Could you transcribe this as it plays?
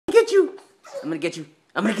I'm gonna get you.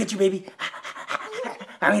 I'm gonna get you, baby.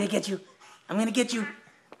 I'm gonna get you. I'm gonna get you.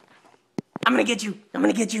 I'm gonna get you. I'm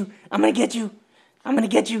gonna get you. I'm gonna get you. I'm gonna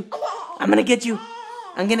get you. I'm gonna get you.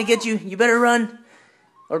 I'm gonna get you. You better run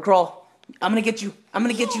or crawl. I'm gonna get you. I'm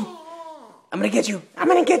gonna get you. I'm gonna get you. I'm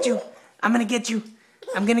gonna get you. I'm gonna get you.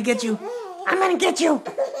 I'm gonna get you. I'm gonna get you.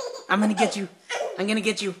 I'm gonna get you. I'm gonna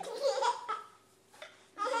get you.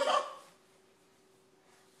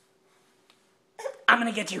 I'm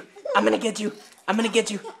gonna get you. I'm gonna get you. I'm gonna get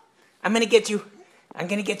you. I'm gonna get you. I'm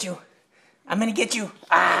gonna get you. I'm gonna get you.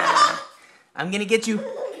 Ah! I'm gonna get you.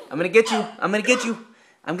 I'm gonna get you. I'm gonna get you.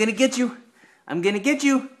 I'm gonna get you. I'm gonna get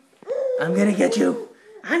you. I'm gonna get you. I'm gonna get you.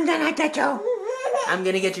 I'm gonna get you. I'm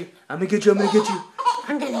gonna get you. I'm gonna get you.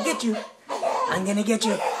 I'm gonna get you. I'm gonna get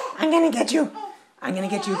you. I'm gonna get you. I'm gonna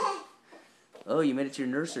get you. Oh, you made it to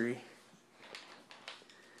your nursery.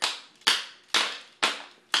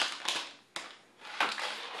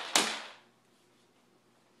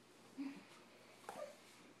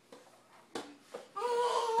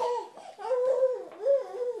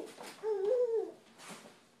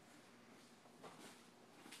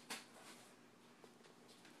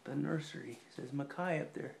 The nursery. It says Makai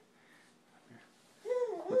up there.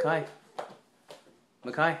 Makai.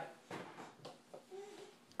 Makai.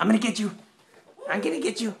 I'm gonna get you. I'm gonna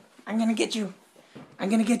get you. I'm gonna get you. I'm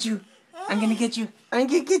gonna get you. I'm gonna get you. I'm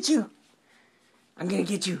gonna get you. I'm gonna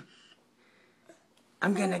get you.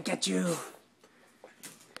 I'm gonna get you.